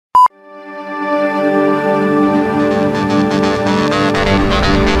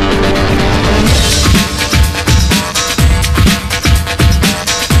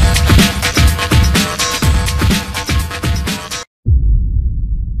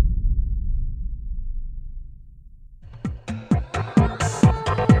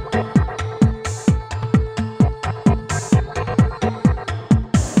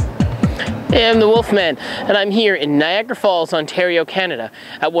Hey, I'm the Wolfman, and I'm here in Niagara Falls, Ontario, Canada,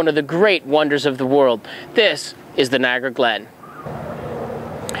 at one of the great wonders of the world. This is the Niagara Glen.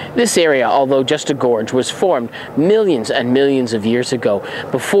 This area, although just a gorge, was formed millions and millions of years ago,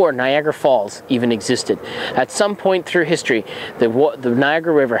 before Niagara Falls even existed. At some point through history, the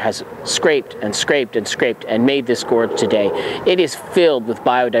Niagara River has scraped and scraped and scraped and made this gorge today. It is filled with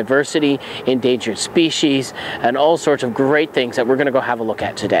biodiversity, endangered species, and all sorts of great things that we're going to go have a look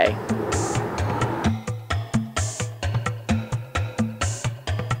at today.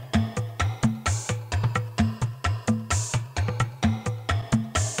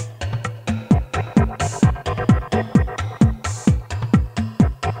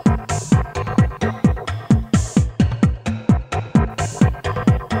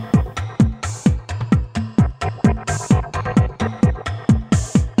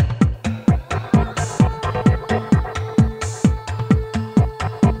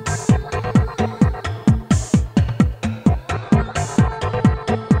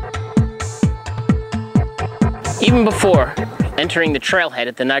 Even before entering the trailhead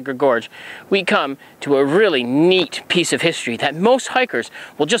at the Niagara Gorge, we come to a really neat piece of history that most hikers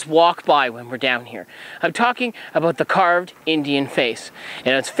will just walk by when we're down here. I'm talking about the carved Indian face,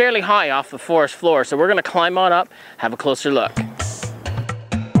 and it's fairly high off the forest floor, so we're going to climb on up, have a closer look.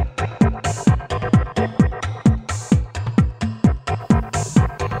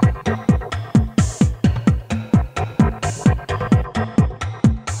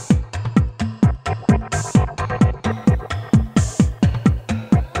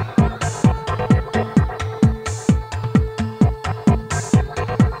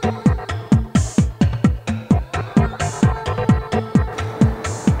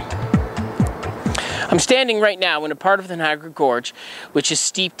 I'm standing right now in a part of the Niagara Gorge which is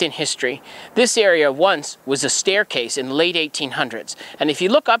steeped in history. This area once was a staircase in the late 1800s, and if you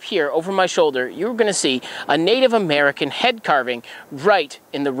look up here over my shoulder, you're going to see a Native American head carving right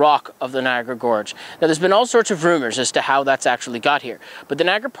in the rock of the Niagara Gorge. Now, there's been all sorts of rumors as to how that's actually got here, but the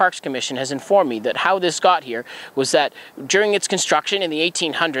Niagara Parks Commission has informed me that how this got here was that during its construction in the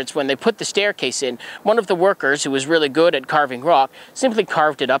 1800s, when they put the staircase in, one of the workers who was really good at carving rock simply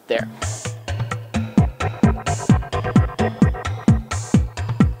carved it up there.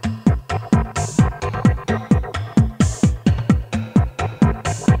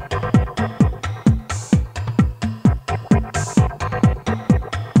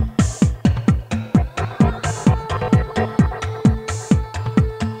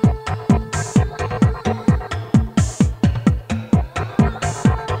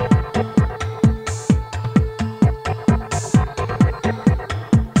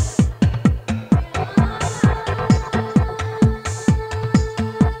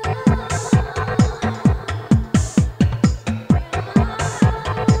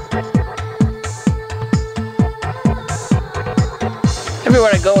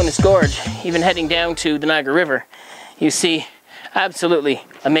 Everywhere I go in this gorge, even heading down to the Niagara River, you see absolutely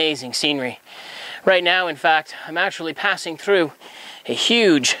amazing scenery. Right now, in fact, I'm actually passing through a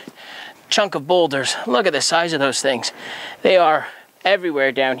huge chunk of boulders. Look at the size of those things. They are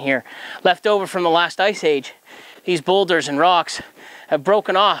everywhere down here. Left over from the last ice age, these boulders and rocks have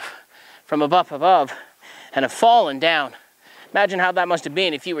broken off from above and have fallen down. Imagine how that must have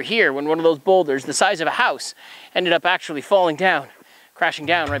been if you were here when one of those boulders, the size of a house, ended up actually falling down, crashing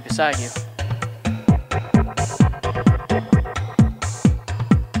down right beside you.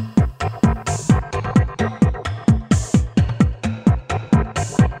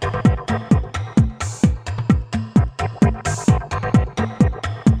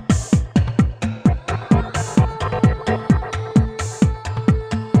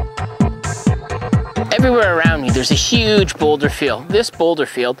 Everywhere around me, there's a huge boulder field. This boulder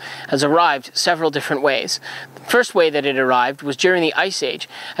field has arrived several different ways. The first way that it arrived was during the Ice Age.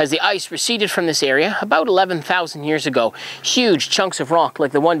 As the ice receded from this area about 11,000 years ago, huge chunks of rock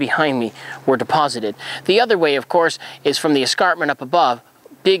like the one behind me were deposited. The other way, of course, is from the escarpment up above.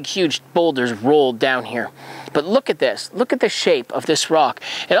 Big, huge boulders rolled down here. But look at this. Look at the shape of this rock.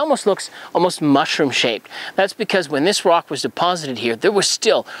 It almost looks mushroom shaped. That's because when this rock was deposited here, there was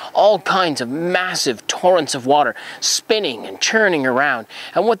still all kinds of massive torrents of water spinning and churning around.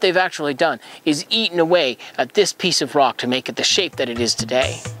 And what they've actually done is eaten away at this piece of rock to make it the shape that it is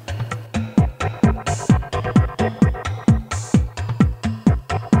today.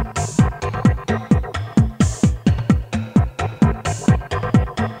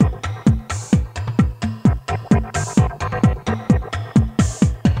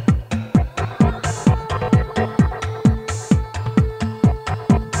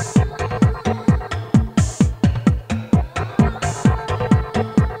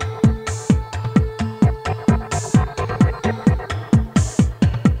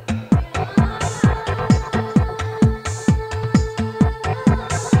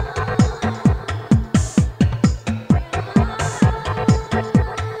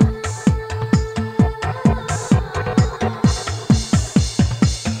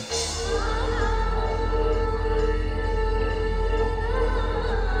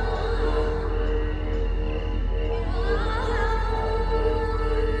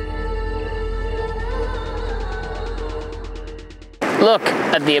 Look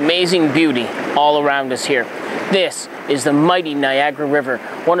at the amazing beauty all around us here. This is the mighty Niagara River,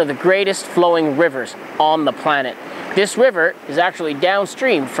 one of the greatest flowing rivers on the planet. This river is actually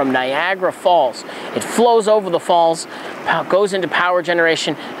downstream from Niagara Falls. It flows over the falls, goes into power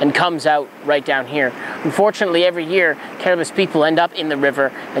generation, and comes out right down here. Unfortunately, every year, careless people end up in the river,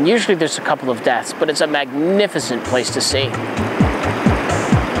 and usually there's a couple of deaths, but it's a magnificent place to see.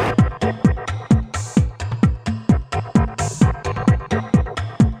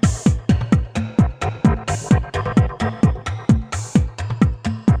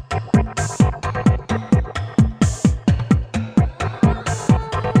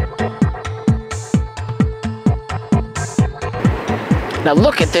 Now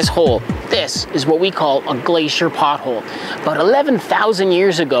look at this hole. This is what we call a glacier pothole. About 11,000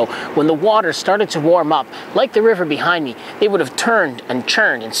 years ago, when the water started to warm up, like the river behind me, they would have turned and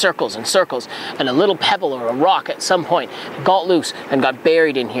churned in circles and circles, and a little pebble or a rock at some point got loose and got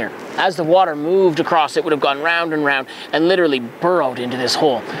buried in here. As the water moved across, it would have gone round and round and literally burrowed into this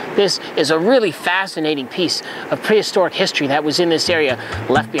hole. This is a really fascinating piece of prehistoric history that was in this area,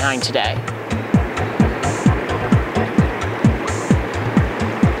 left behind today.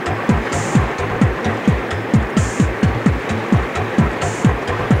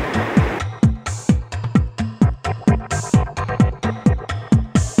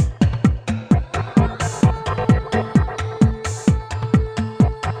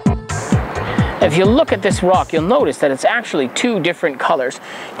 If you look at this rock, you'll notice that it's actually two different colors.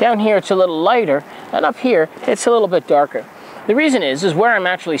 Down here it's a little lighter, and up here it's a little bit darker. The reason is where I'm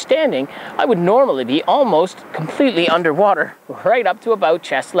actually standing, I would normally be almost completely underwater, right up to about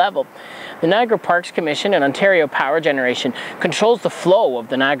chest level. The Niagara Parks Commission and Ontario Power Generation controls the flow of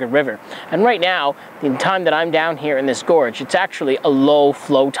the Niagara River. And right now, the time that I'm down here in this gorge, it's actually a low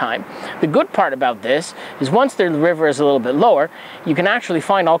flow time. The good part about this is once the river is a little bit lower, you can actually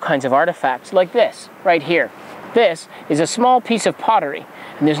find all kinds of artifacts like this, right here. This is a small piece of pottery,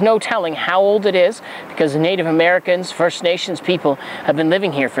 and there's no telling how old it is because the Native Americans, First Nations people have been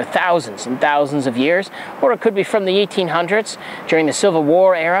living here for thousands and thousands of years, or it could be from the 1800s during the Civil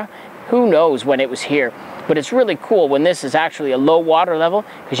War era. Who knows when it was here, but it's really cool when this is actually a low water level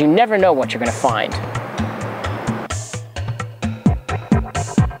because you never know what you're going to find.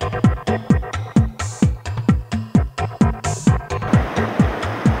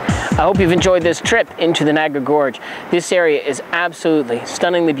 I hope you've enjoyed this trip into the Niagara Gorge. This area is absolutely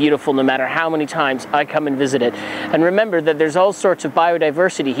stunningly beautiful no matter how many times I come and visit it. And remember that there's all sorts of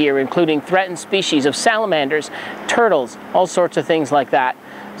biodiversity here, including threatened species of salamanders, turtles, all sorts of things like that.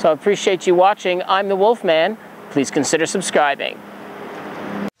 So I appreciate you watching. I'm the Wolfman. Please consider subscribing.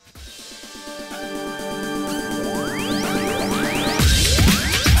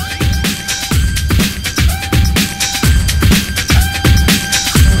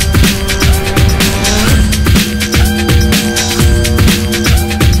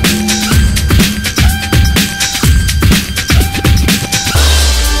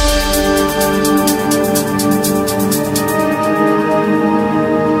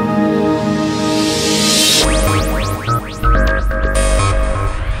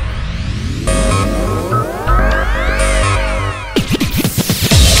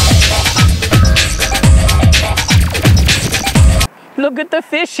 Look at the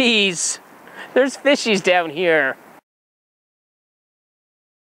fishies. There's fishies down here.